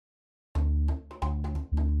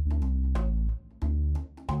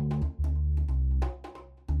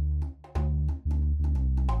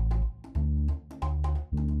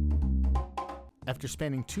After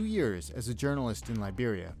spending 2 years as a journalist in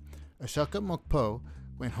Liberia, Ashoka Mokpo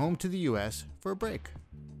went home to the US for a break.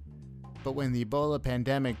 But when the Ebola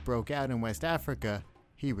pandemic broke out in West Africa,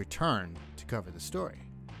 he returned to cover the story.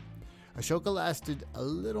 Ashoka lasted a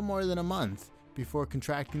little more than a month before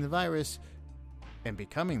contracting the virus and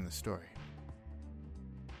becoming the story.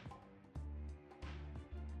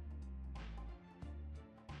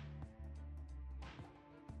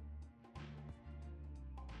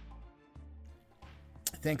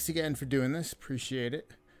 Thanks again for doing this. Appreciate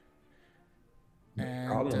it.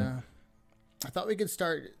 And I thought we could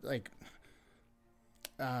start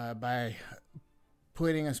by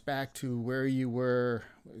putting us back to where you were.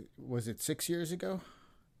 Was it 6 years ago,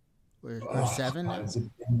 or 7? God, has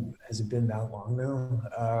it been that long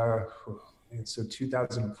now? So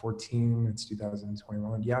 2014. It's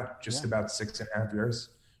 2021. Yeah, just about 6.5 years.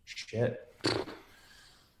 Shit.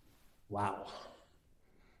 Wow.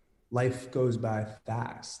 Life goes by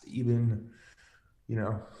fast. Even,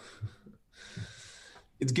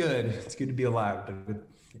 it's good. It's good to be alive, but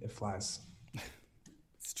it flies.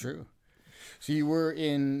 It's true. So you were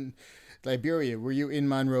in Liberia. Were you in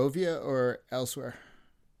Monrovia or elsewhere?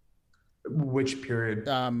 Which period?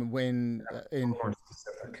 When more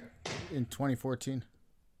specific. In 2014.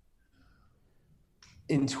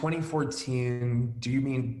 In 2014, do you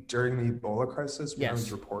mean during the Ebola crisis? When Yes. I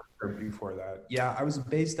was reporting, or before that? Yeah, I was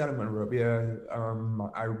based out of Monrovia.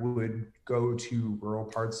 I would go to rural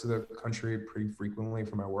parts of the country pretty frequently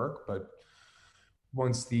for my work, but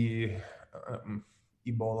once the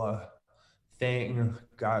Ebola thing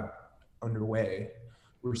got underway,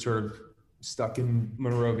 we were sort of stuck in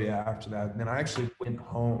Monrovia after that. And then I actually went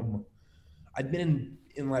home. I'd been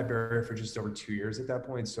in Liberia for just over 2 years at that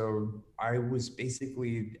point. So I was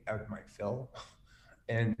basically at my fill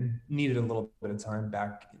and needed a little bit of time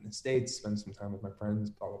back in the States, spend some time with my friends,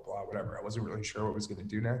 blah, blah, blah, whatever. I wasn't really sure what I was going to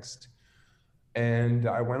do next. And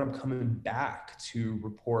I wound up coming back to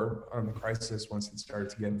report on the crisis once it started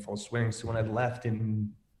to get in full swing. So when I left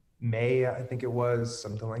in May, I think it was,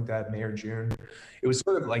 something like that, May or June, it was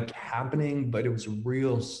sort of like happening, but it was a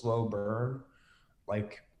real slow burn.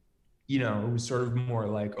 It was sort of more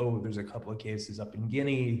like, oh, there's a couple of cases up in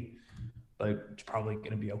Guinea, but it's probably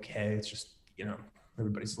going to be okay. It's just,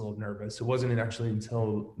 everybody's a little nervous. It wasn't actually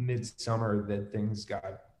until midsummer that things got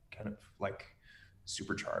kind of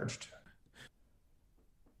supercharged.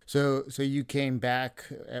 So you came back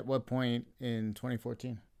at what point in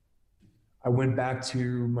 2014? I went back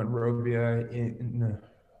to Monrovia in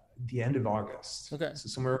the end of August. Okay. So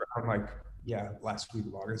somewhere around last week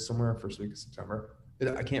of August, somewhere first week of September.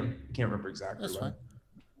 I can't remember exactly. That's fine.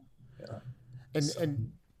 Yeah.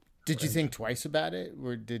 And did you think twice about it?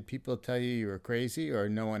 Or did people tell you were crazy, or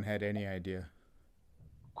no one had any idea?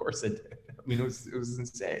 Of course I did. I mean, it was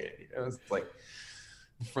insane. It was like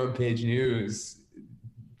front page news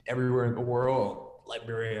everywhere in the world.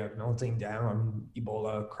 Liberia melting down,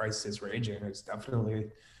 Ebola crisis raging. It's definitely,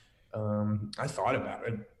 I thought about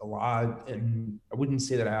it a lot, and I wouldn't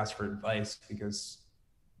say that I asked for advice because,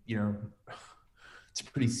 it's a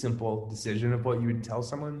pretty simple decision of what you would tell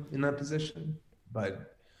someone in that position.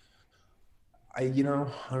 But I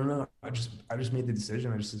don't know. I just made the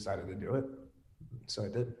decision. I just decided to do it. So I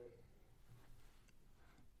did.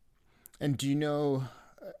 And do you know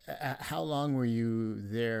how long were you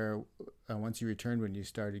there once you returned, when you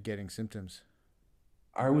started getting symptoms?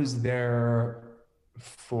 I was there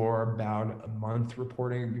for about a month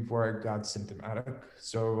reporting before I got symptomatic.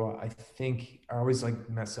 So I think I always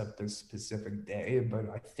mess up this specific day, but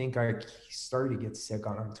I think I started to get sick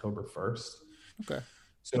on October 1st. Okay.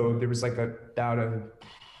 So there was about a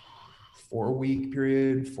 4-week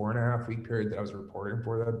period, 4.5-week period that I was reporting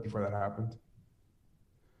for that before that happened.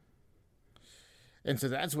 And so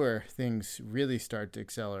that's where things really start to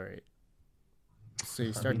accelerate. So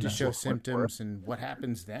you start to show symptoms, and what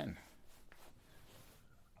happens then?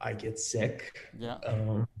 I get sick. Yeah.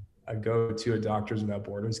 I go to a Doctors Without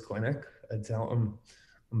Borders clinic. I tell them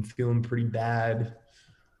I'm feeling pretty bad.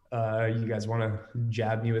 You guys want to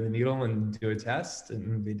jab me with a needle and do a test?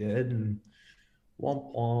 And they did, and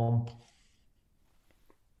womp womp.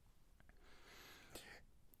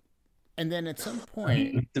 And then at some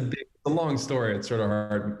point, it's a long story. It's sort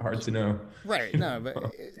of hard to know. Right. No,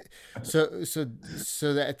 but so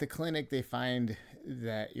that at the clinic they find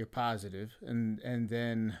that you're positive, and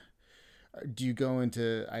then do you go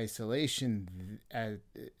into isolation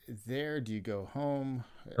there? Do you go home?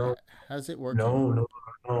 No. How's it working? No.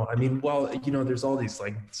 I mean, well, there's all these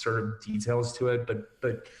sort of details to it,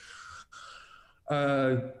 but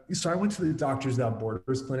So I went to the Doctors Without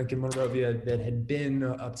Borders clinic in Monrovia that had been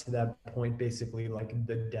up to that point basically like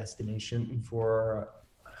the destination for,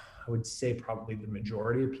 I would say probably the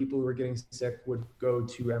majority of people who were getting sick would go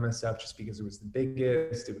to MSF just because it was the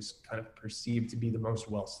biggest. It was kind of perceived to be the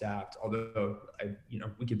most well-staffed, although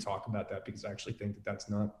we could talk about that because I actually think that that's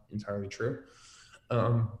not entirely true.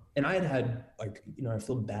 And I had I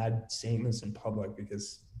feel bad saying this in public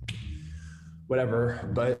because whatever,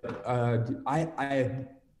 but I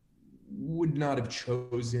would not have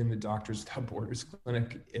chosen the Doctors Without Borders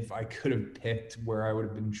clinic if I could have picked where I would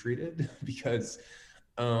have been treated because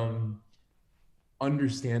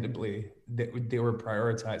understandably they were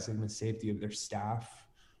prioritizing the safety of their staff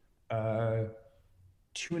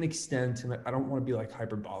to an extent, and I don't want to be like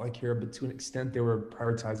hyperbolic here, but to an extent they were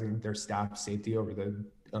prioritizing their staff safety over the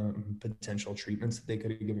potential treatments that they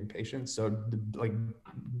could have given patients. So the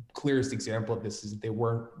clearest example of this is that they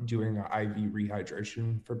weren't doing an IV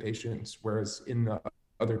rehydration for patients, whereas in the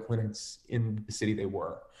other clinics in the city they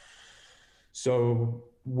were. So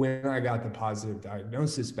when I got the positive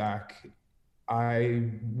diagnosis back, I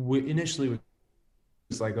initially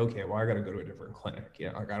was like, okay, well, I got to go to a different clinic.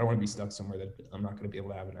 I don't want to be stuck somewhere that I'm not going to be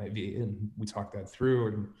able to have an IV. And we talked that through.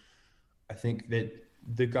 And I think that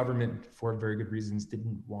the government, for very good reasons,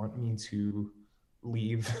 didn't want me to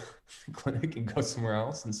leave the clinic and go somewhere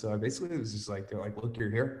else. And so I basically was just like, they're like, look, you're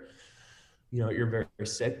here. You're very, very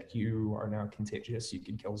sick. You are now contagious. You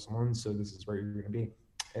can kill someone. So this is where you're going to be.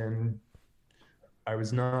 And I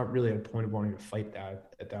was not really at a point of wanting to fight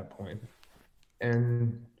that at that point.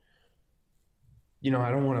 And, I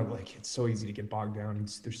don't want to it's so easy to get bogged down.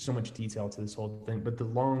 There's so much detail to this whole thing, but the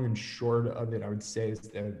long and short of it, I would say, is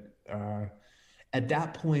that at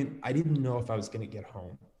that point, I didn't know if I was going to get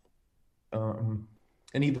home.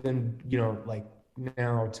 And even,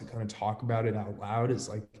 now to kind of talk about it out loud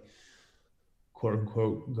is quote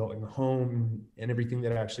unquote, going home, and everything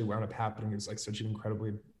that actually wound up happening is such an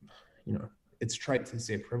incredibly, it's trite to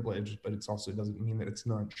say privilege, but it's also doesn't mean that it's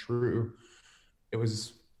not true. It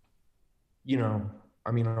was,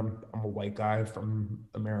 I'm a white guy from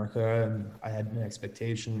America, and I had an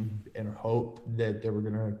expectation and a hope that they were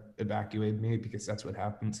going to evacuate me because that's what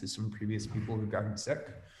happened to some previous people who got sick.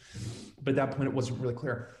 But at that point, it wasn't really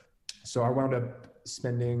clear. So I wound up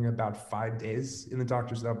spending about 5 days in the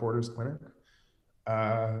Doctors Without Borders clinic,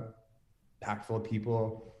 packed full of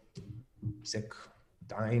people, sick,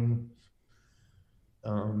 dying,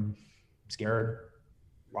 scared,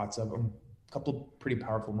 lots of them. A couple pretty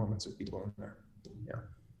powerful moments with people in there. Yeah.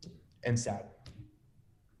 And sad.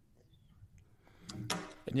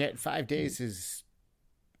 And yet 5 days is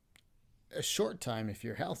a short time if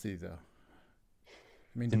you're healthy, though.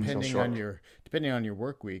 I mean, depending on your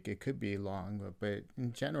work week, it could be long, but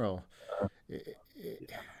in general, it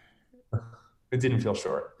didn't feel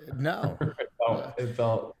short. No. It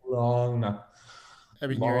felt long. I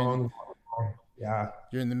mean, long.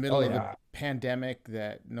 You're in the middle of a pandemic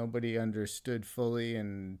that nobody understood fully,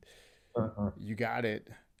 and you got it.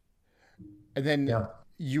 And then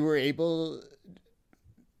you were able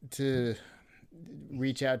to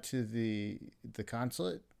reach out to the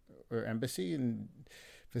consulate or embassy and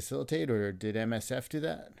facilitate, or did MSF do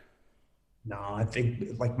that? No, I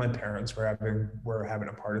think my parents were having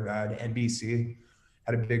a part of that. NBC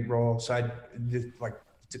had a big role. So I did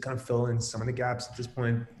to kind of fill in some of the gaps at this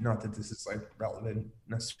point. Not that this is relevant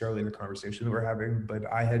necessarily to the conversation that we're having, but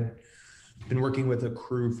I had been working with a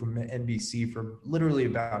crew from NBC for literally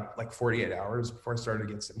about 48 hours before I started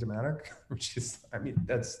to get symptomatic, which is,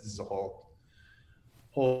 this is a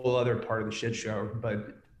whole other part of the shit show.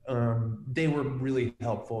 But they were really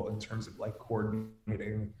helpful in terms of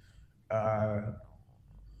coordinating,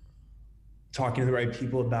 talking to the right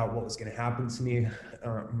people about what was going to happen to me.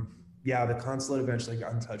 The consulate eventually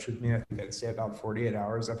got in touch with me. I think I'd say about 48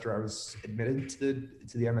 hours after I was admitted to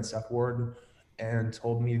the MSF ward, and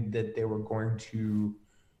told me that they were going to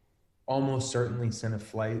almost certainly send a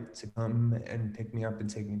flight to come and pick me up and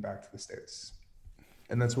take me back to the States.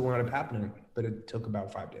 And that's what wound up happening, but it took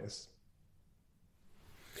about 5 days.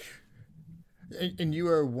 And you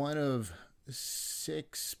are one of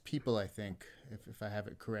 6 people, I think, if I have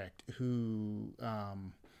it correct, who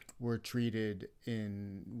were treated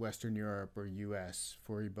in Western Europe or U.S.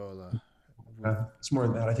 for Ebola. It's more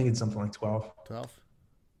than that. I think it's something like 12. 12?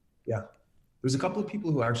 Yeah. There's a couple of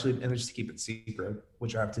people who actually managed to keep it secret,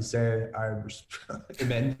 which I have to say I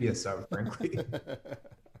am envious of, frankly.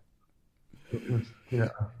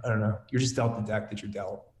 I don't know. You're just dealt the deck that you're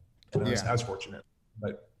dealt. And I was fortunate,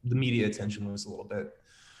 but the media attention was a little bit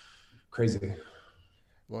crazy.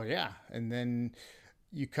 Well, yeah. And then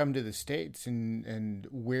you come to the States, and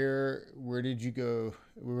where did you go?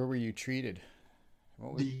 Where were you treated?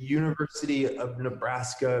 What The was? University of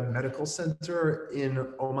Nebraska Medical Center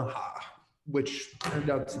in Omaha, which turned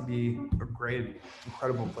out to be a great,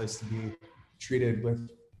 incredible place to be treated with.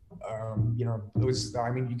 It was,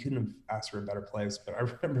 I mean, you couldn't have asked for a better place, but I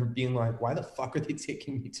remember being like, why the fuck are they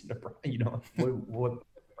taking me to Nebraska? What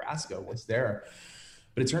Nebraska was there?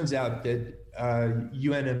 But it turns out that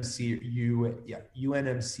UNMC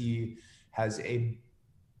has I'm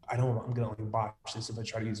going to botch this if I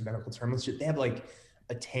try to use a medical term. They have like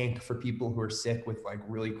a tank for people who are sick with like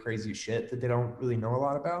really crazy shit that they don't really know a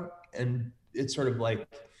lot about. And it's sort of like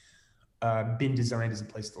been designed as a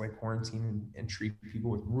place to like quarantine and treat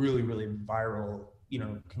people with really, really viral,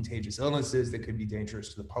 contagious illnesses that could be dangerous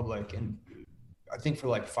to the public. And I think for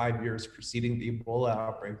like 5 years preceding the Ebola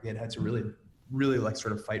outbreak, they had to really, really like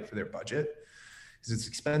sort of fight for their budget because it's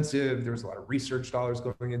expensive. There was a lot of research dollars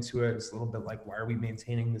going into it. It's a little bit like, why are we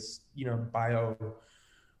maintaining this, bio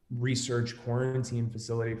research quarantine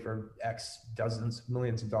facility for X dozens of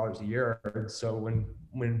millions of dollars a year? And so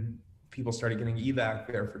when people started getting evac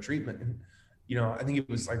there for treatment, I think it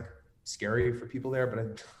was like scary for people there, but I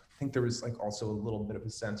think there was like also a little bit of a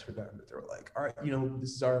sense for them that they were like, all right,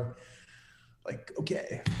 this is our, like,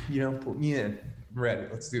 okay, put me in, I'm ready,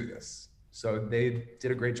 let's do this. So they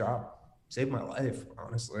did a great job. Saved my life,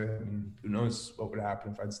 honestly. I mean, who knows what would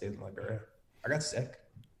happen if I'd stayed in Liberia. I got sick.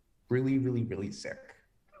 Really, really, really sick.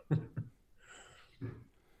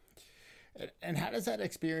 And how does that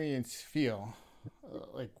experience feel?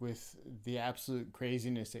 Like with the absolute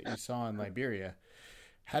craziness that you saw in Liberia,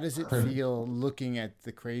 how does it feel looking at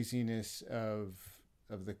the craziness of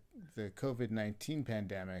the COVID-19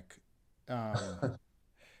 pandemic? I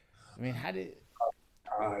mean, how did?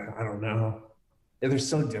 I don't know. They're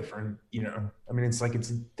so different, I mean, it's like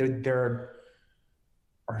there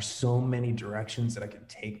are so many directions that I could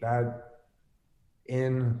take that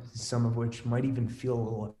in, some of which might even feel a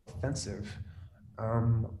little offensive.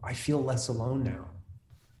 I feel less alone now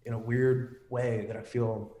in a weird way that I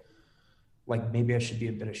feel like maybe I should be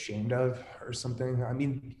a bit ashamed of or something. I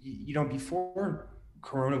mean, before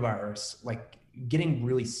coronavirus, like getting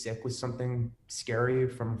really sick with something scary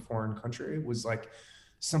from a foreign country was like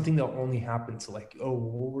something that only happened to like, oh,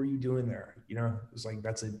 what were you doing there? It was like,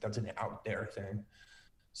 that's an out there thing.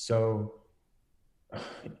 So, I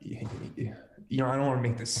don't want to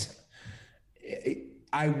make this,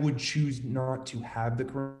 I would choose not to have the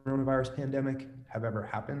coronavirus pandemic have ever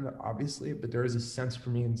happened, obviously, but there is a sense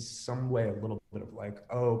for me in some way, a little bit of like,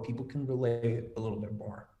 oh, people can relate a little bit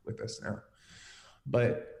more with this now.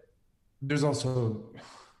 But there's also,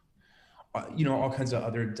 all kinds of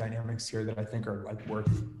other dynamics here that I think are like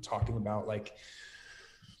worth talking about. Like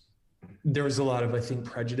there was a lot of, I think,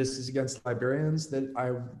 prejudices against Liberians that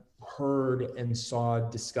I heard and saw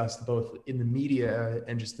discussed both in the media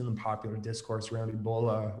and just in the popular discourse around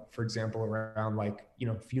Ebola, for example, around like,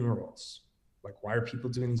 funerals. Like, why are people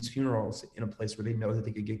doing these funerals in a place where they know that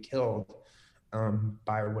they could get killed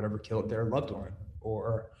by whatever killed their loved one?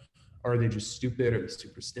 Or are they just stupid or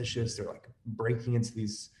superstitious? They're like breaking into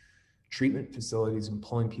these treatment facilities and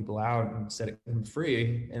pulling people out and setting them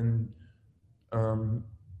free. And,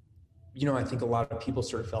 I think a lot of people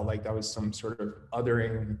sort of felt like that was some sort of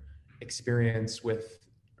othering experience with,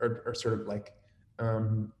 or sort of like,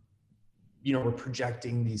 we're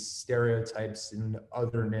projecting these stereotypes and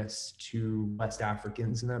otherness to West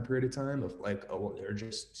Africans in that period of time of like, oh, well, they're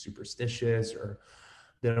just superstitious or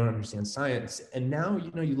they don't understand science. And now,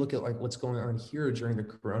 you look at like what's going on here during the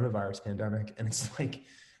coronavirus pandemic, and it's like,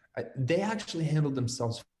 they actually handled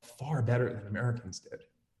themselves far better than Americans did.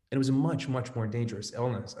 And it was a much, much more dangerous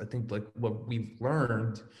illness. I think like what we've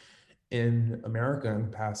learned in America in the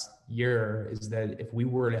past year is that if we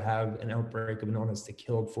were to have an outbreak of an illness that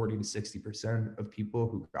killed 40 to 60% of people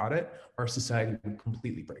who got it, our society would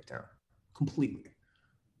completely break down, completely.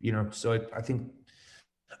 So I think,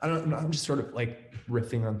 I'm just sort of like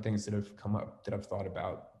riffing on things that have come up that I've thought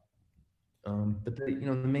about. But the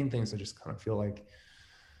main things I just kind of feel like,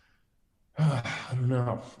 I don't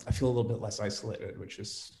know, I feel a little bit less isolated, which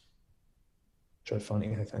is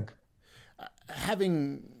funny, I think.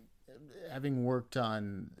 Having worked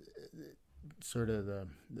on sort of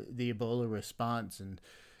the Ebola response and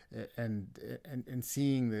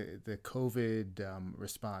seeing the COVID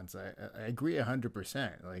response, I agree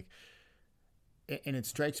 100%. Like, and it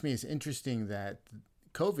strikes me as interesting that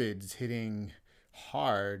COVID's hitting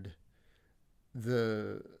hard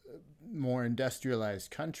the more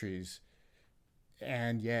industrialized countries,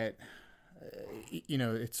 and yet,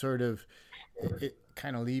 it's sort of it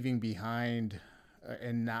kind of leaving behind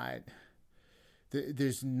and not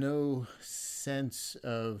there's no sense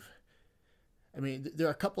of. I mean, there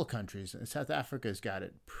are a couple of countries, and South Africa's got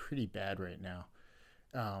it pretty bad right now.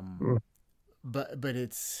 Um, Mm. but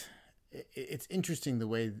it's interesting the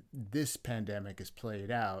way this pandemic is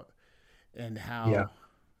played out, and Yeah.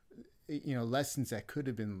 how lessons that could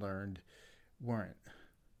have been learned weren't.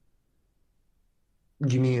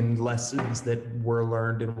 You mean lessons that were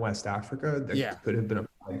learned in West Africa Yeah, that could have been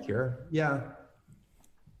applied here? Yeah.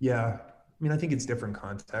 Yeah. I mean, I think it's different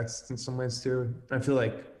contexts in some ways too. I feel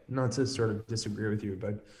like, not to sort of disagree with you,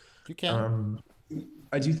 but you can. um,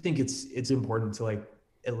 I do think it's important to like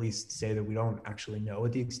at least say that we don't actually know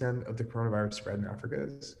what the extent of the coronavirus spread in Africa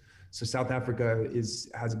is. So South Africa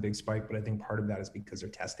has a big spike, but I think part of that is because their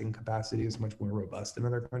testing capacity is much more robust than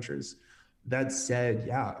other countries. That said,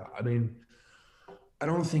 yeah, I mean, I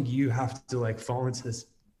don't think you have to like fall into this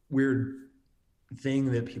weird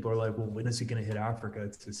thing that people are like, well, when is it going to hit Africa?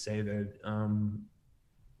 To say that,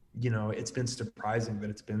 it's been surprising that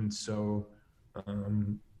it's been so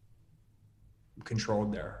um,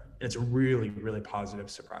 controlled there. And it's a really, really positive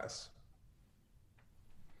surprise.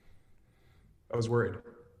 I was worried,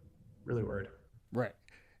 really worried. Right.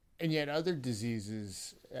 And yet other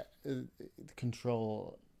diseases,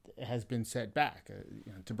 control has been set back.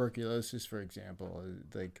 Tuberculosis, for example,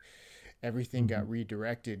 like everything Mm-hmm. got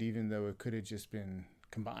redirected, even though it could have just been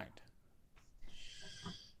combined.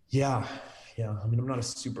 Yeah. Yeah. I mean, I'm not a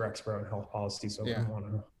super expert on health policy, so I Yeah. wouldn't want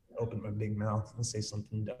to open my big mouth and say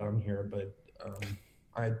something dumb here. But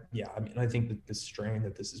I mean, I think that the strain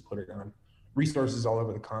that this is putting on resources all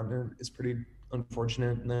over the continent is pretty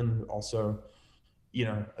unfortunate. And then also,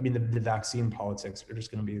 I mean, the vaccine politics are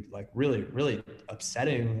just going to be like really, really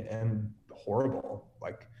upsetting and horrible.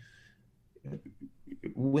 Like,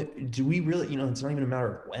 do we really, it's not even a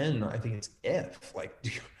matter of when, I think it's if. Like,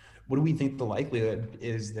 what do we think the likelihood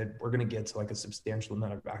is that we're going to get to like a substantial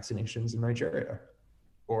amount of vaccinations in Nigeria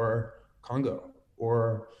or Congo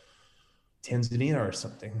or Tanzania or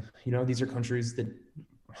something? These are countries that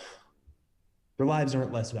their lives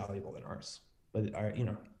aren't less valuable than ours. But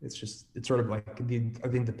it's sort of like I think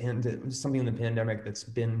something in the pandemic that's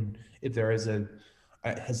been, if there is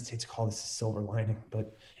I hesitate to call this a silver lining,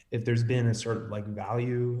 but if there's been a sort of like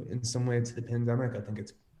value in some way to the pandemic, I think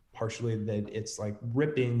it's partially that it's like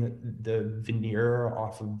ripping the veneer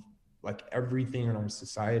off of like everything in our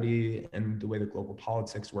society and the way that global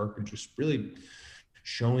politics work, and just really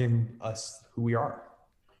showing us who we are.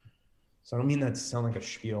 So I don't mean that to sound like a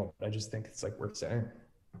spiel, but I just think it's like worth saying.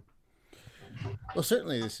 Well,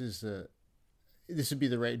 certainly this would be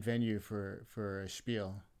the right venue for a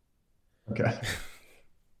spiel. Okay.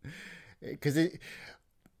 because it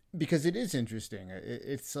because it is interesting.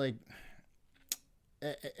 It's like,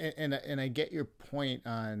 and I get your point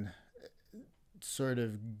on sort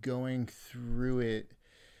of going through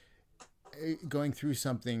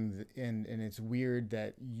something, and it's weird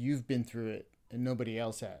that you've been through it and nobody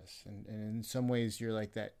else has, and in some ways you're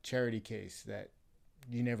like that charity case that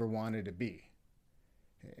you never wanted to be,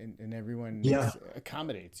 and everyone Yeah,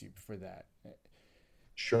 accommodates you for that.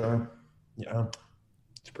 sure. Yeah,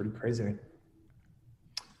 it's pretty crazy.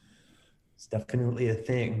 It's definitely a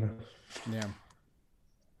thing. Yeah.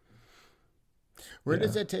 Where Yeah.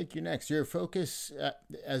 does that take you next? Your focus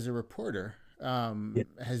as a reporter Yeah.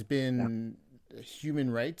 has been human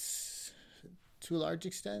rights to a large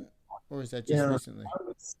extent, or is that just Yeah. recently? I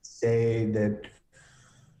would say that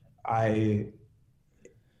I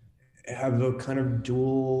have a kind of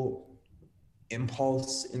dual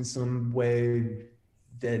impulse in some way,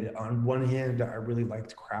 that on one hand, I really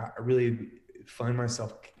liked craft. I really find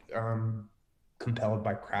myself compelled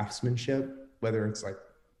by craftsmanship, whether it's like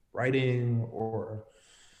writing or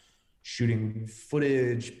shooting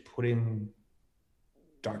footage, putting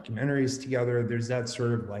documentaries together. There's that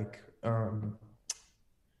sort of like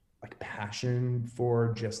passion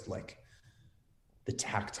for just like the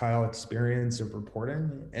tactile experience of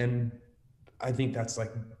reporting. And I think that's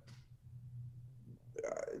like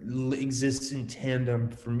exists in tandem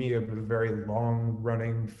for me of a very long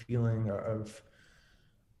running feeling of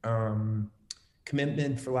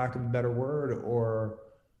commitment, for lack of a better word, or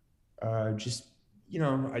just,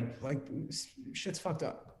 I like, shit's fucked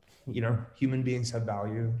up. Human beings have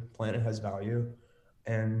value, planet has value.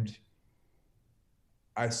 And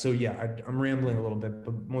I'm rambling a little bit,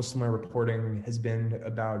 but most of my reporting has been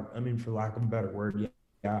about, I mean, for lack of a better word,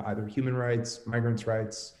 yeah, either human rights, migrants'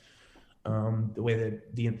 rights, the way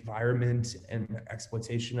that the environment and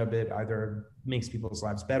exploitation of it either makes people's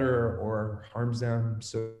lives better or harms them.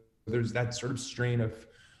 So there's that sort of strain of,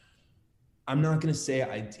 I'm not going to say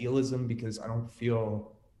idealism, because I don't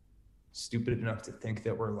feel stupid enough to think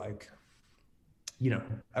that we're like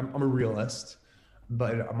I'm a realist,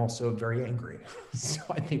 but I'm also very angry. So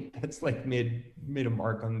I think that's like made a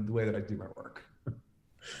mark on the way that I do my work.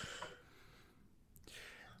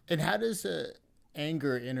 And how does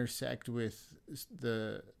anger intersect with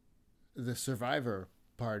the survivor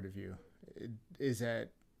part of you? Is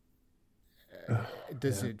that Yeah.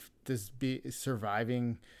 does be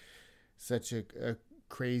surviving such a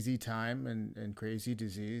crazy time and crazy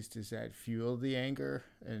disease, does that fuel the anger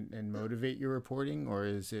and motivate your reporting, or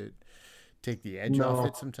is it take the edge off No,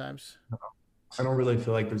 it sometimes? I don't really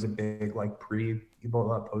feel like there's a big like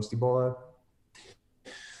pre-Ebola, post-Ebola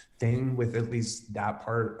thing with at least that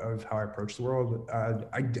part of how I approach the world. I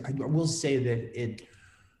will say that it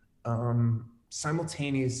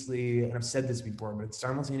simultaneously, and I've said this before, but it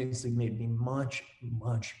simultaneously made me much,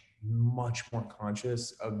 much, much more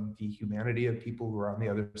conscious of the humanity of people who are on the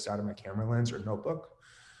other side of my camera lens or notebook.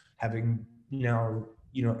 Having now,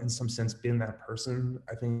 in some sense been that person,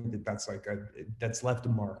 I think that that's left a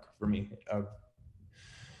mark for me of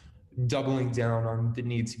doubling down on the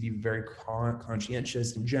need to be very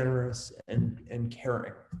conscientious and generous and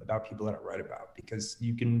caring about people that I write about, because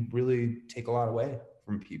you can really take a lot away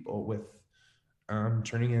from people with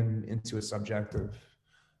turning into a subject of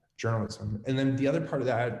journalism. And then the other part of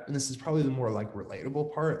that, and this is probably the more like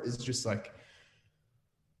relatable part, is just like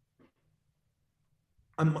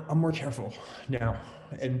I'm more careful now,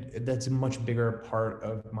 and that's a much bigger part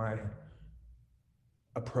of my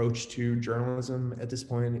approach to journalism at this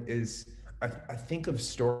point. Is I think of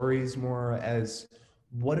stories more as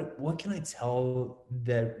what can I tell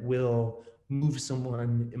that will move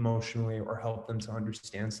someone emotionally or help them to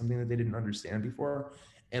understand something that they didn't understand before.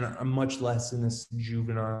 And I'm much less in this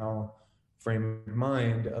juvenile frame of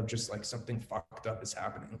mind of just like something fucked up is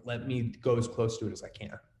happening, let me go as close to it as I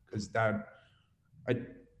can, because that I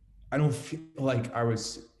I don't feel like I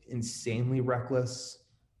was insanely reckless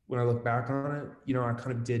when I look back on it. I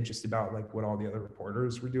kind of did just about like what all the other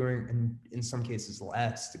reporters were doing, and in some cases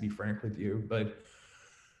less, to be frank with you. But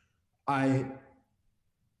I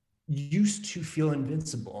used to feel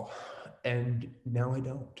invincible, and now I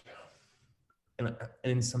don't. And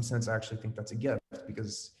in some sense, I actually think that's a gift,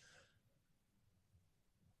 because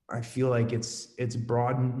I feel like it's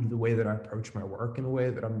broadened the way that I approach my work in a way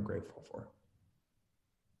that I'm grateful for.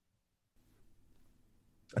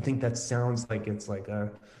 I think that sounds like it's like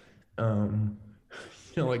um,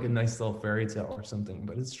 like a nice little fairy tale or something,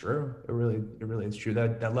 but it's true. It really is true.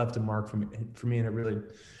 That left a mark for me, and it really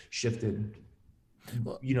shifted,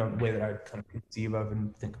 Well, the way that I kind of conceive of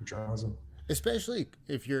and think of journalism. especially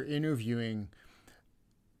if you're interviewing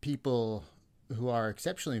people who are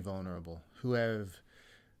exceptionally vulnerable, who have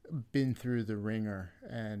been through the ringer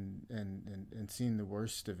and seen the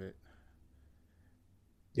worst of it.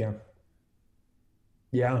 Yeah,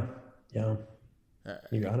 yeah, yeah. Uh,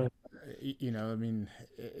 You got it. I mean,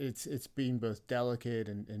 it's being both delicate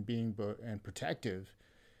and being and protective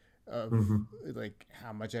of Mm-hmm. like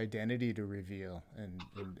how much identity to reveal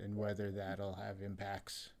and whether that'll have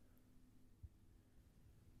impacts.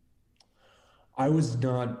 I was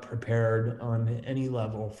not prepared on any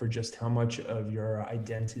level for just how much of your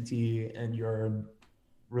identity and your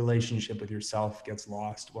relationship with yourself gets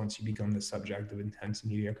lost once you become the subject of intense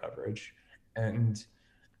media coverage. And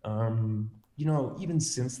even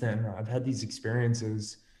since then, I've had these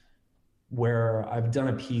experiences where I've done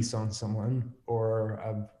a piece on someone, or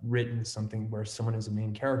I've written something where someone is a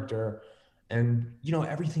main character, and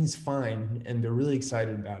everything's fine and they're really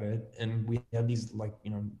excited about it, and we have these like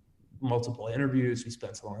multiple interviews, we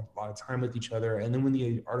spent a lot of time with each other, and then when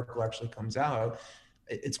the article actually comes out,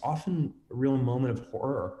 it's often a real moment of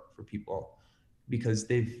horror for people, because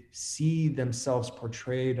they see themselves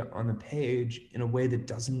portrayed on the page in a way that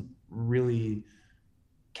doesn't really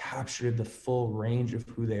capture the full range of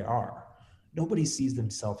who they are. Nobody sees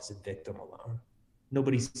themselves as a victim alone.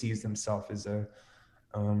 Nobody sees themselves as a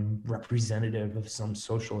representative of some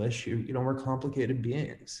social issue. We're complicated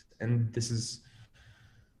beings, and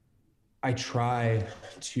I try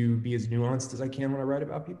to be as nuanced as I can when I write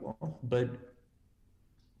about people, but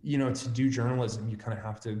to do journalism, you kind of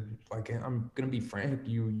have to, like, I'm going to be frank,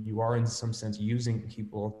 you are in some sense using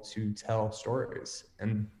people to tell stories,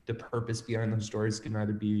 and the purpose behind those stories can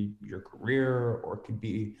either be your career, or it could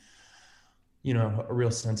be, a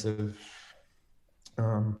real sense of,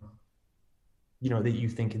 that you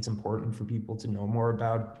think it's important for people to know more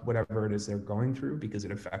about whatever it is they're going through, because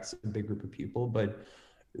it affects a big group of people. But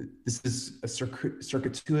this is a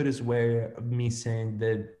circuitous way of me saying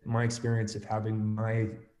that my experience of having my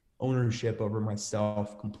ownership over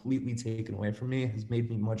myself completely taken away from me has made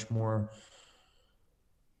me much more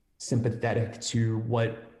sympathetic to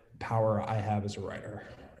what power I have as a writer,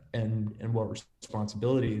 and what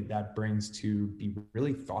responsibility that brings to be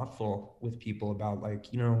really thoughtful with people about,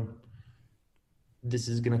 like, you know, this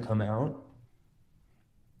is going to come out.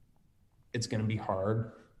 It's going to be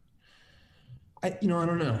hard. I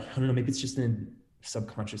don't know. Maybe it's just a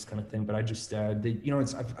subconscious kind of thing, but I just,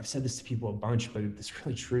 I've said this to people a bunch, but it's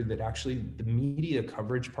really true that actually the media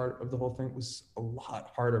coverage part of the whole thing was a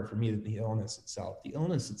lot harder for me than the illness itself. The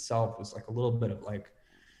illness itself was like a little bit of like,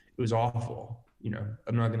 it was awful. You know,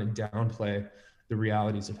 I'm not going to downplay the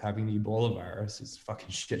realities of having the Ebola virus. It's a fucking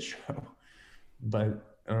shit show.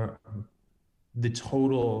 But the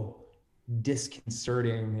total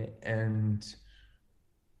disconcerting and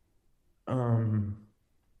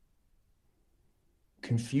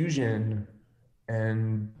confusion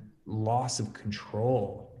and loss of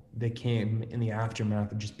control that came in the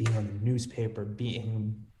aftermath of just being on the newspaper,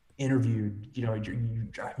 being interviewed. You know, I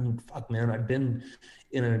mean, fuck, man, I've been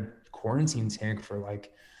in a quarantine tank for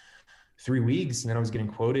like 3 weeks, and then I was getting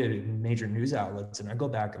quoted in major news outlets, and I go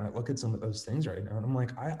back and I look at some of those things right now, and I'm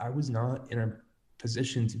like, I was not in a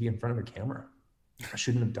position to be in front of a camera. I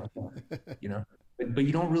shouldn't have done that, you know. But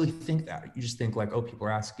you don't really think that. You just think like, oh, people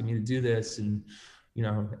are asking me to do this, and you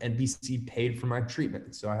know, NBC paid for my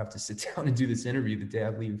treatment, so I have to sit down and do this interview the day I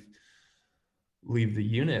leave the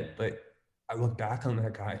unit. But I look back on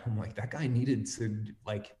that guy, I'm like, that guy needed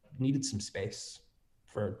some space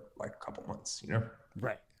for like a couple months, you know?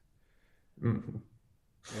 Right. Mm-hmm.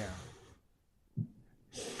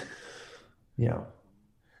 Yeah. Yeah.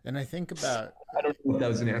 And I think about, I don't know if that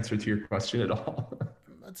was an answer to your question at all.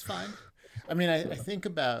 That's fine. I mean, I think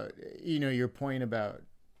about, you know, your point about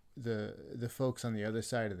the folks on the other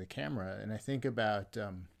side of the camera, and I think about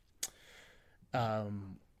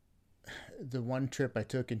the one trip I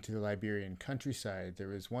took into the Liberian countryside. There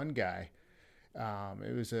was one guy.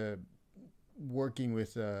 It was working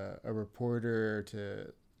with a reporter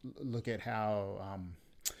to look at how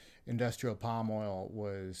industrial palm oil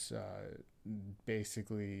was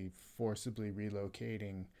basically forcibly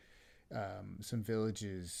relocating some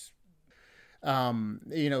villages.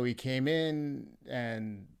 You know, we came in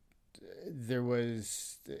and there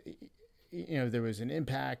was an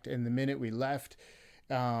impact, and the minute we left,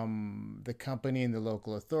 the company and the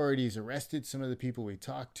local authorities arrested some of the people we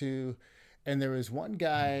talked to, and there was one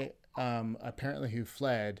guy apparently who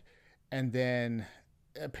fled, and then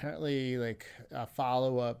apparently like a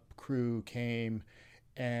follow-up crew came,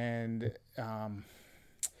 and a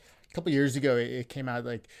couple years ago it came out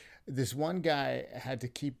like this one guy had to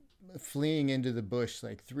keep fleeing into the bush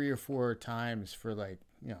like 3 or 4 times for like,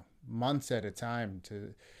 you know, months at a time,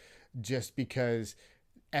 to just because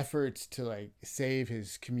efforts to like save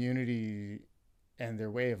his community and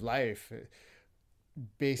their way of life,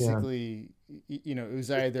 basically, you know, it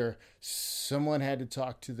was either someone had to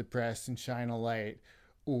talk to the press and shine a light,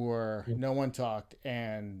 or no one talked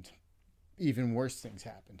and even worse things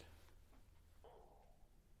happened.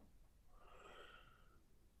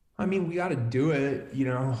 I mean, we got to do it, you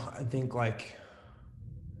know. I think like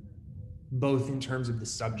both in terms of the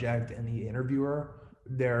subject and the interviewer,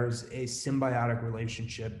 there's a symbiotic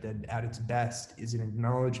relationship that at its best is an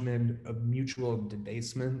acknowledgement of mutual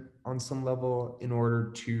debasement on some level in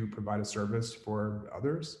order to provide a service for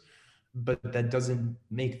others. But that doesn't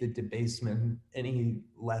make the debasement any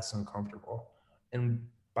less uncomfortable. And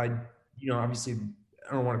by, you know, obviously,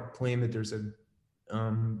 I don't want to claim that there's a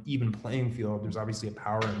even playing field. There's obviously a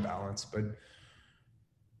power imbalance, but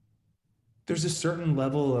there's a certain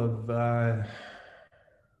level of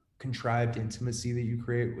contrived intimacy that you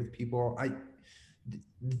create with people.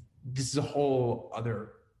 This is a whole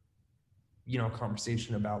other, you know,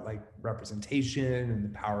 conversation about like representation and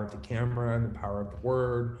the power of the camera and the power of the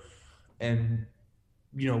word, and,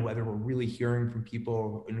 you know, whether we're really hearing from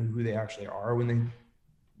people and who they actually are when they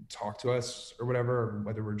talk to us or whatever, or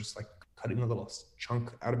whether we're just like cutting a little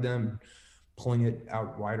chunk out of them, pulling it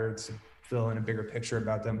out wider to fill in a bigger picture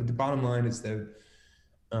about them. But the bottom line is that,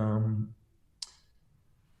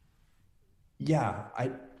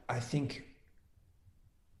 I think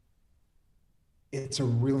it's a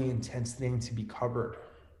really intense thing to be covered.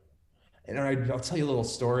 And I'll tell you a little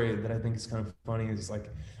story that I think is kind of funny. Is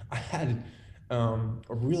like, I had a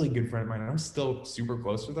really good friend of mine, and I'm still super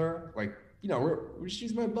close with her. Like, you know,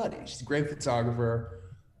 she's my buddy. She's a great photographer.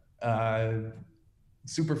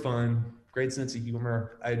 Super fun, great sense of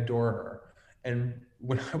humor. I adore her. And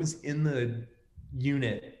when I was in the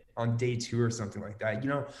unit on day 2 or something like that, you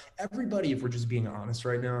know, everybody, if we're just being honest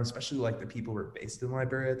right now, especially like the people who were based in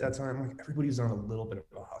Liberia at that time, like everybody was on a little bit of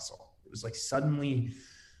a hustle. It was like suddenly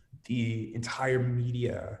the entire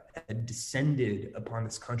media had descended upon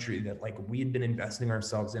this country that like we had been investing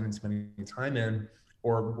ourselves in and spending time in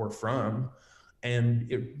or were from.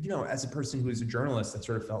 And it, you know, as a person who is a journalist, that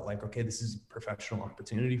sort of felt like, okay, this is a professional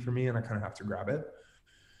opportunity for me and I kind of have to grab it.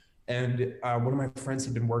 And one of my friends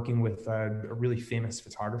had been working with a really famous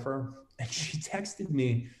photographer, and she texted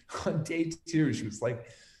me on day 2. She was like,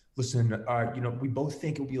 listen, you know, we both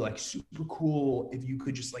think it would be like super cool if you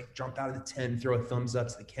could just like jump out of the tent, throw a thumbs up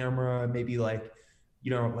to the camera, maybe like,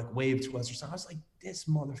 you know, like wave to us or something. I was like, this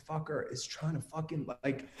motherfucker is trying to fucking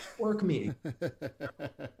like work me.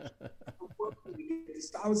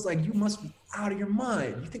 I was like, you must be out of your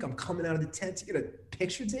mind. You think I'm coming out of the tent to get a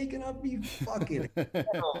picture taken of me? Fucking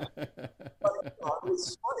hell. It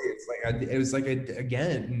was funny. It's like, it was like,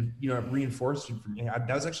 again, you know, it reinforced it for me. That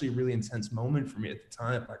was actually a really intense moment for me at the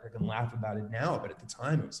time. Like, I can laugh about it now, but at the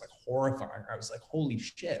time it was like horrifying. I was like, holy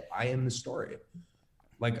shit, I am the story.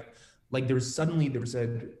 Like there was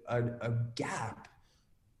a gap.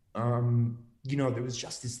 You know, there was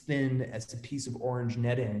just as thin as a piece of orange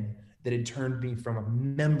netting that had turned me from a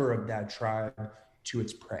member of that tribe to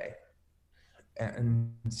its prey.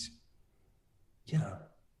 And yeah,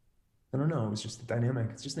 I don't know. It was just the dynamic.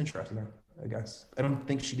 It's just interesting, I guess. I don't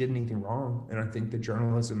think she did anything wrong. And I think that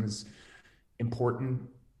journalism is important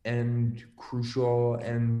and crucial.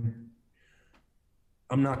 And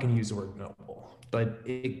I'm not going to use the word noble, but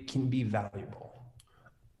it can be valuable.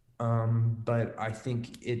 But I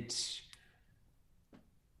think it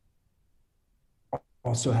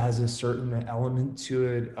also has a certain element to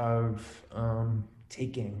it of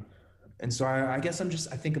taking. And so I guess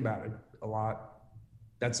I think about it a lot.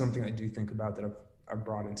 That's something I do think about that I've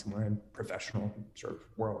brought into my professional sort of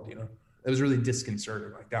world, you know. It was really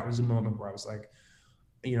disconcerting. Like that was a moment where I was like,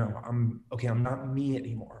 you know, I'm not me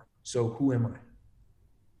anymore. So who am I?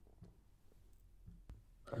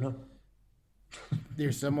 I don't know.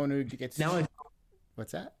 There's someone who gets now.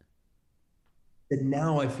 What's that? And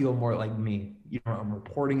now I feel more like me. You know, I'm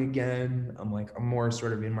reporting again. I'm more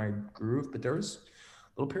sort of in my groove. But there was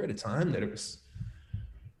a little period of time that it was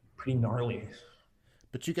pretty gnarly.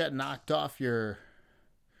 But you got knocked off your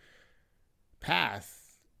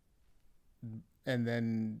path, and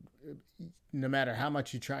then no matter how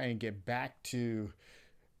much you try and get back to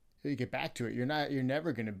it, you're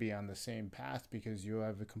never going to be on the same path because you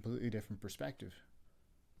have a completely different perspective.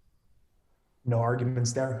 No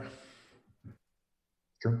arguments there.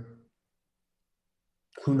 True.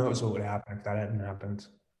 Who knows what would happen if that hadn't happened?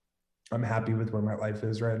 I'm happy with where my life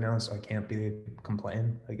is right now, so I can't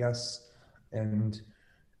complain, I guess. And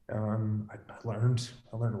I learned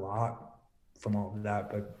a lot from all of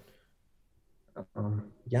that. But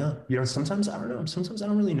yeah, you know, sometimes I don't know. Sometimes I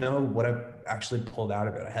don't really know what I've actually pulled out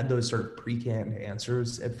of it. I had those sort of pre-canned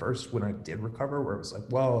answers at first when I did recover, where it was like,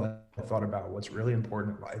 well, I thought about what's really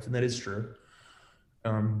important in life, and that is true.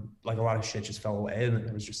 Like a lot of shit just fell away, and then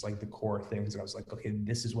there was just like the core things that I was like, okay,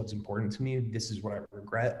 this is what's important to me. This is what I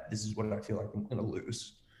regret. This is what I feel like I'm going to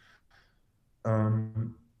lose.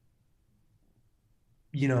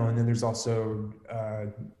 You know, and then there's also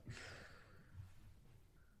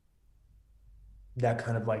that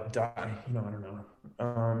kind of like die, you know, I don't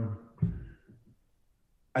know.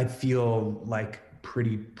 I feel like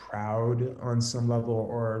pretty proud on some level,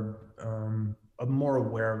 or I'm more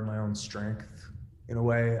aware of my own strength in a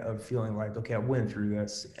way of feeling like, okay, I went through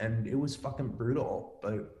this and it was fucking brutal,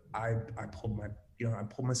 but I pulled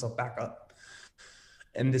myself back up.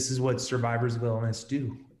 And this is what survivors of illness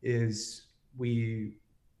do, is we're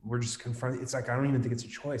just confronted. It's like, I don't even think it's a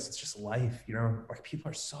choice. It's just life, you know, like people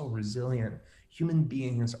are so resilient. Human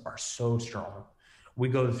beings are so strong. We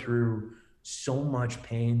go through so much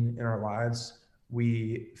pain in our lives.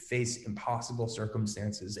 We face impossible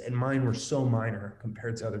circumstances, and mine were so minor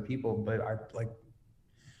compared to other people, but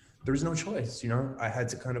there was no choice, you know. I had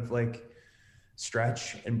to kind of like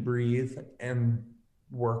stretch and breathe and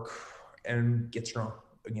work and get strong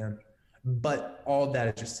again. But all of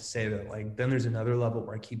that is just to say that like, then there's another level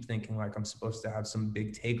where I keep thinking like I'm supposed to have some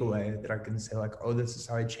big takeaway that I can say like, oh, this is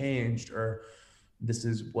how I changed, or this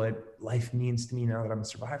is what life means to me now that I'm a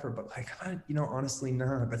survivor. But like, you know, honestly,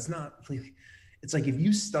 no, that's not like, it's like if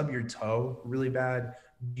you stub your toe really bad,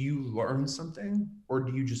 do you learn something, or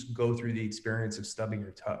do you just go through the experience of stubbing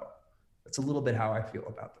your toe? That's a little bit how I feel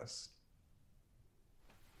about this.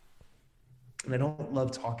 And I don't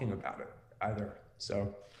love talking about it either.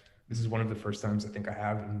 So this is one of the first times I think I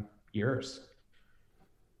have in years.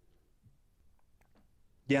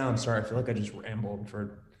 Yeah, I'm sorry. I feel like I just rambled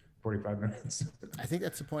for 45 minutes. I think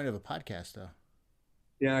that's the point of a podcast, though.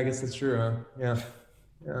 Yeah, I guess that's true. Huh?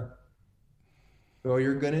 Yeah. Well,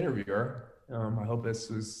 you're a good interviewer. I hope this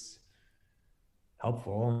was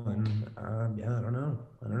helpful. And yeah, I don't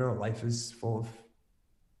know. Life is full of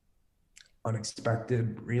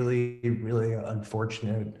unexpected, really, really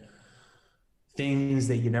unfortunate things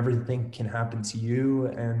that you never think can happen to you.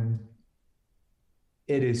 And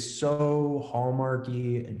it is so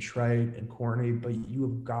hallmarky and trite and corny, but you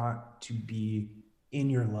have got to be in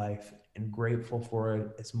your life and grateful for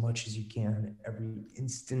it as much as you can every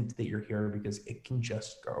instant that you're here, because it can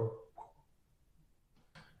just go.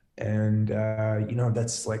 And, you know,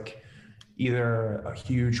 that's like either a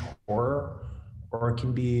huge horror, or it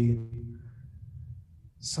can be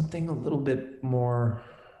something a little bit more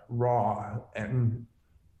raw and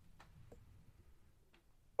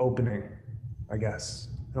opening, I guess.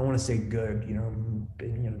 I don't want to say good,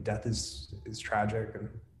 death is tragic and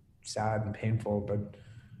sad and painful, but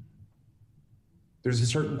there's a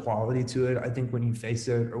certain quality to it. I think when you face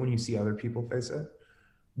it, or when you see other people face it,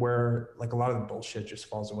 where like a lot of the bullshit just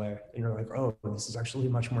falls away, and you're like, oh, this is actually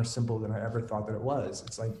much more simple than I ever thought that it was.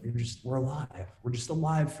 It's like, we're alive. We're just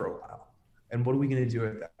alive for a while. And what are we going to do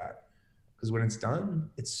with that? Because when it's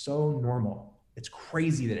done, it's so normal. It's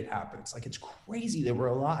crazy that it happens. Like, it's crazy that we're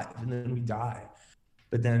alive and then we die.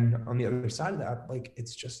 But then on the other side of that, like,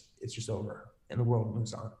 it's just over and the world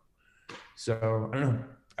moves on. So I don't know.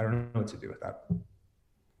 I don't know what to do with that.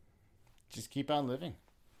 Just keep on living.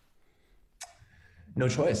 No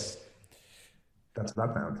choice. That's what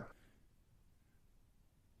I found.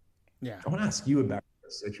 Yeah. I want to ask you about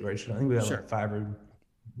this situation. I think we have Sure. like five, or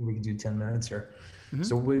we can do 10 minutes here. Mm-hmm.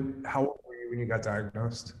 So how old were you when you got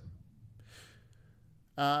diagnosed?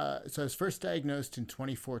 So I was first diagnosed in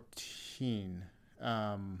 2014.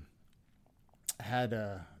 Had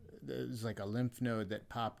it was like a lymph node that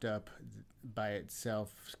popped up by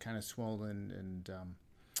itself, kind of swollen, and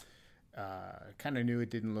kind of knew it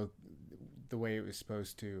didn't look the way it was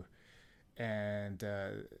supposed to. And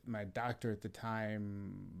my doctor at the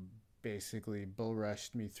time basically bull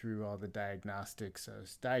rushed me through all the diagnostics. I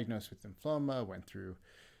was diagnosed with lymphoma, went through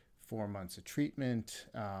 4 months of treatment.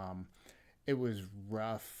 It was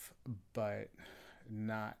rough, but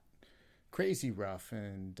not crazy rough.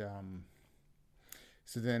 And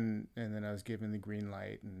then I was given the green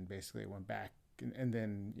light, and basically it went back. And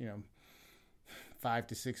then, 5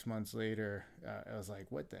 to 6 months later, I was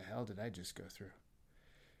like, what the hell did I just go through?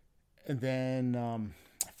 And then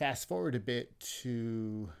fast forward a bit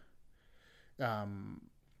to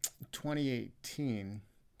 2018,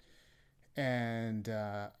 and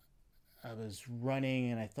I was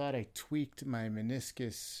running, and I thought I tweaked my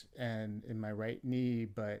meniscus and in my right knee,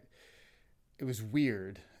 but it was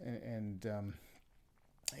weird, and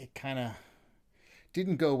it kind of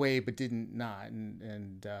didn't go away, but didn't not,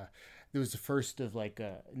 and there was the first of like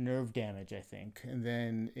a nerve damage, I think, and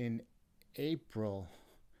then in April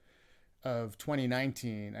of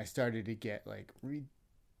 2019, I started to get like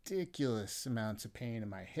ridiculous amounts of pain in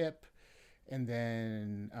my hip, and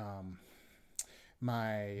then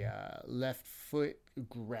my left foot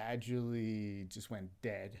gradually just went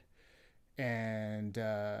dead. And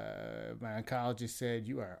my oncologist said,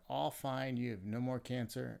 "You are all fine. You have no more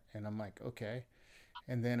cancer." And I'm like, okay.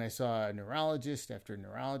 And then I saw a neurologist after a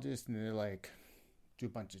neurologist, and they're like, do a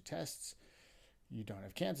bunch of tests. You don't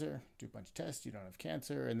have cancer. Do a bunch of tests. You don't have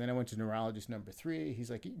cancer. And then I went to neurologist number 3. He's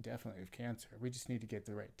like, you definitely have cancer. We just need to get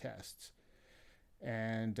the right tests.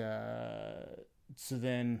 And so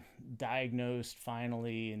then diagnosed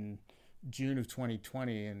finally in June of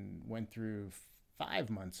 2020, and went through 5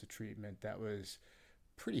 months of treatment. That was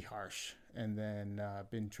pretty harsh. And then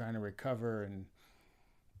been trying to recover, and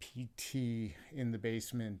PT in the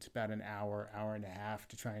basement about an hour and a half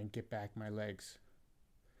to try and get back my legs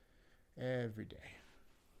every day.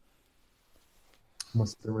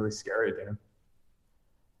 Must have been really scary, Dan.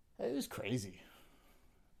 It was crazy.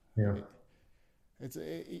 Yeah. It's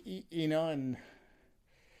and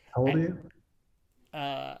How old are you?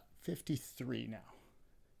 53 now.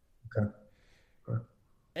 Okay.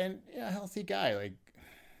 And a healthy guy, like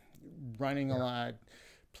running a lot,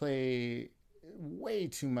 play way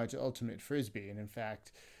too much ultimate frisbee, and in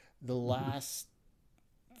fact, the last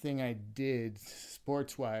thing I did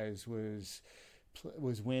sports wise was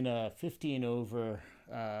win a 15 over.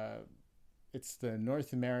 It's the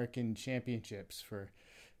North American Championships for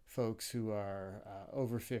folks who are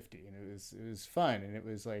over 50, and it was fun, and it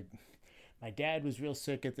was like my dad was real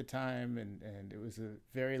sick at the time, and it was the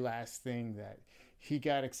very last thing that he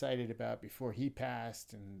got excited about before he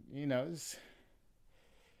passed, and it was,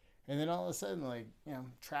 and then all of a sudden, like,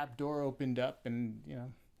 trap door opened up, and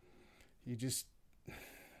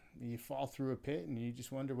you fall through a pit, and you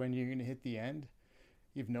just wonder when you're going to hit the end.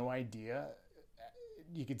 You have no idea.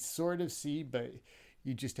 You could sort of see, but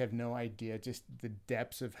you just have no idea just the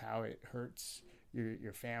depths of how it hurts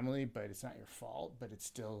your family, but it's not your fault, but it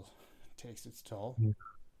still takes its toll.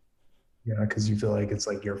 Yeah, because you feel like it's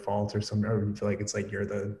like your fault or something, or you feel like it's like you're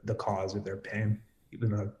the cause of their pain,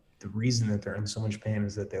 even though the reason that they're in so much pain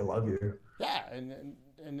is that they love you. Yeah, and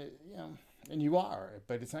you know, and you are,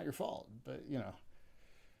 but it's not your fault. But you know,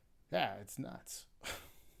 yeah, it's nuts.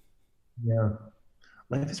 Yeah,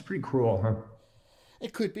 life is pretty cruel, huh?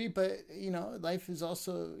 It could be, but you know, life is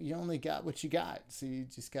also, you only got what you got, so you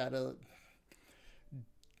just gotta,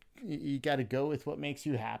 you gotta go with what makes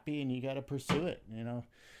you happy, and you gotta pursue it. You know,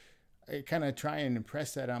 I kind of try and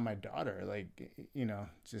impress that on my daughter, like, you know,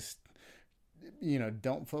 just, you know,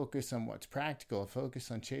 don't focus on what's practical, focus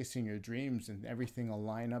on chasing your dreams, and everything will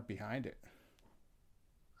line up behind it.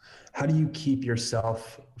 How do you keep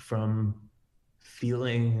yourself from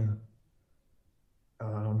feeling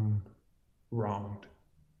um, wronged?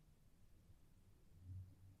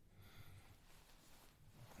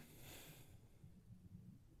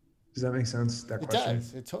 Does that make sense? That It question?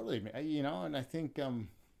 does. It totally, you know, and I think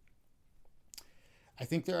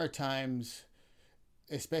there are times,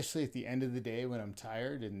 especially at the end of the day when I'm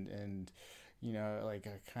tired and you know, like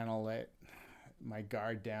I kind of let my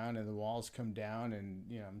guard down and the walls come down, and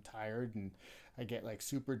you know, I'm tired and I get like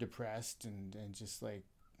super depressed and just like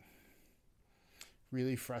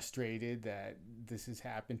really frustrated that this has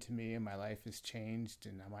happened to me and my life has changed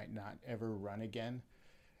and I might not ever run again.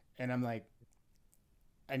 And I'm like,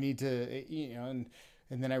 I need to, you know,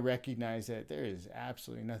 and then I recognize that there is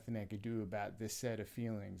absolutely nothing I could do about this set of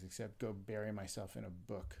feelings except go bury myself in a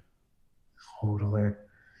book. Totally.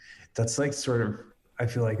 That's like sort of, I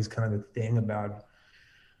feel like is kind of the thing about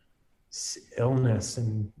illness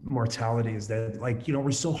and mortality is that, like, you know,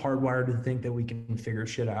 we're so hardwired to think that we can figure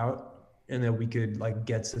shit out and that we could like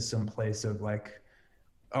get to some place of like,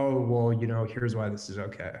 oh, well, you know, here's why this is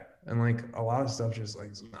okay. And like a lot of stuff just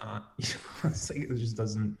like is not, you know, it's like it just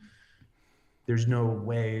doesn't, there's no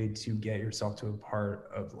way to get yourself to a part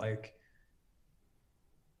of like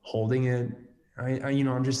holding it. You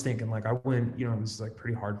know, I'm just thinking like I went, you know, it was like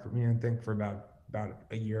pretty hard for me, I think, for about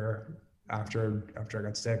a year after I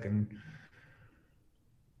got sick, and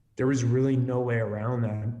there was really no way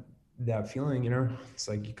around that feeling, you know. It's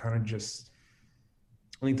like you kind of just,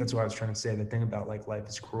 I think that's what I was trying to say. The thing about like life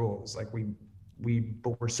is cruel is like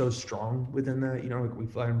but we're so strong within that, you know, like we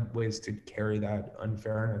find ways to carry that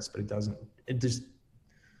unfairness, but it just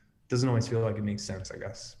doesn't always feel like it makes sense, I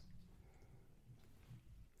guess.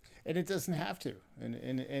 And it doesn't have to.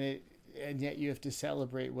 And yet you have to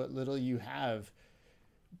celebrate what little you have,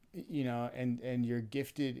 you know, and you're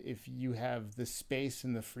gifted if you have the space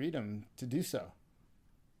and the freedom to do so.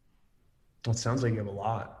 Well, it sounds like you have a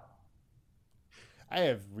lot. I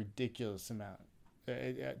have ridiculous amount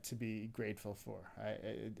to be grateful for.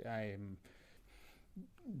 I am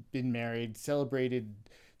been married, celebrated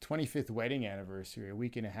 25th wedding anniversary a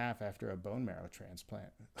week and a half after a bone marrow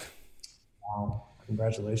transplant. Wow.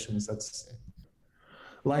 Congratulations. That's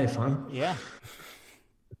life, huh? Yeah,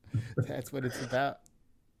 that's what it's about.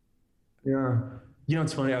 Yeah. You know,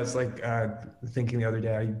 it's funny. I was like thinking the other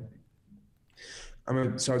day,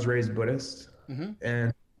 so I was raised Buddhist, Mm-hmm.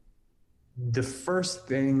 and the first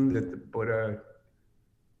thing that the Buddha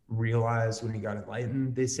realized when he got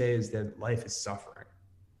enlightened, they say, is that life is suffering.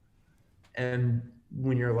 And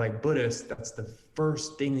when you're like Buddhist, that's the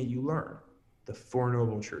first thing that you learn, the Four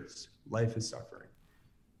Noble Truths. Life is suffering.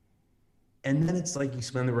 And then it's like you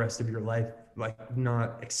spend the rest of your life like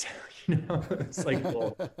not accept, you know, it's like,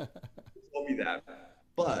 well, tell me that.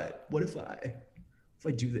 But what if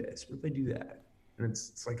I do this? What if I do that? And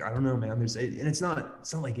it's like, I don't know, man. And it's not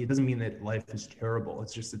like, it doesn't mean that life is terrible.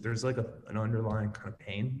 It's just that there's like an underlying kind of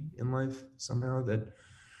pain in life somehow that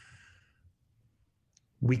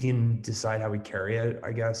we can decide how we carry it,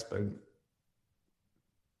 I guess, but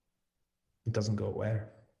it doesn't go away.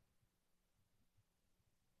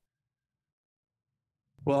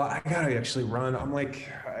 Well, I gotta actually run.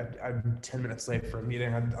 I'm 10 minutes late for a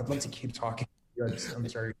meeting. I'd love to keep talking. I'm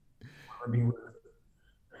sorry. I'm being rude.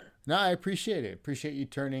 No, I appreciate it. Appreciate you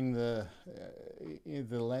turning the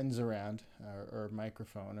lens around, or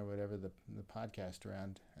microphone, or whatever the podcast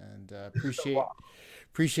around, and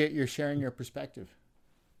appreciate your sharing your perspective.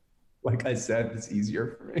 Like I said, it's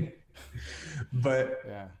easier for me. But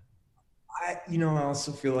Yeah. I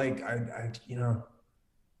also feel like I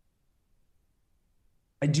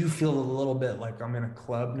do feel a little bit like I'm in a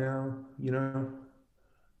club now, you know,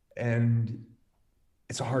 and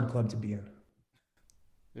it's a hard club to be in.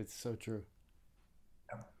 It's so true.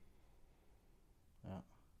 Yeah. Yeah.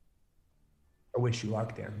 I wish you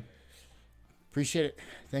luck, Dan. Appreciate it.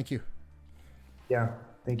 Thank you. Yeah.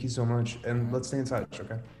 Thank you so much. And let's stay in touch,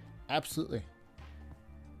 okay? Absolutely.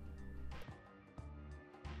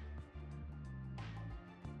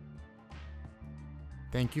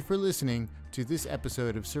 Thank you for listening to this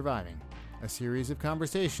episode of Surviving, a series of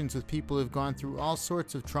conversations with people who've gone through all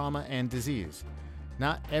sorts of trauma and disease.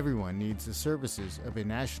 Not everyone needs the services of a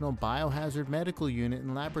national biohazard medical unit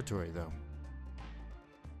and laboratory, though.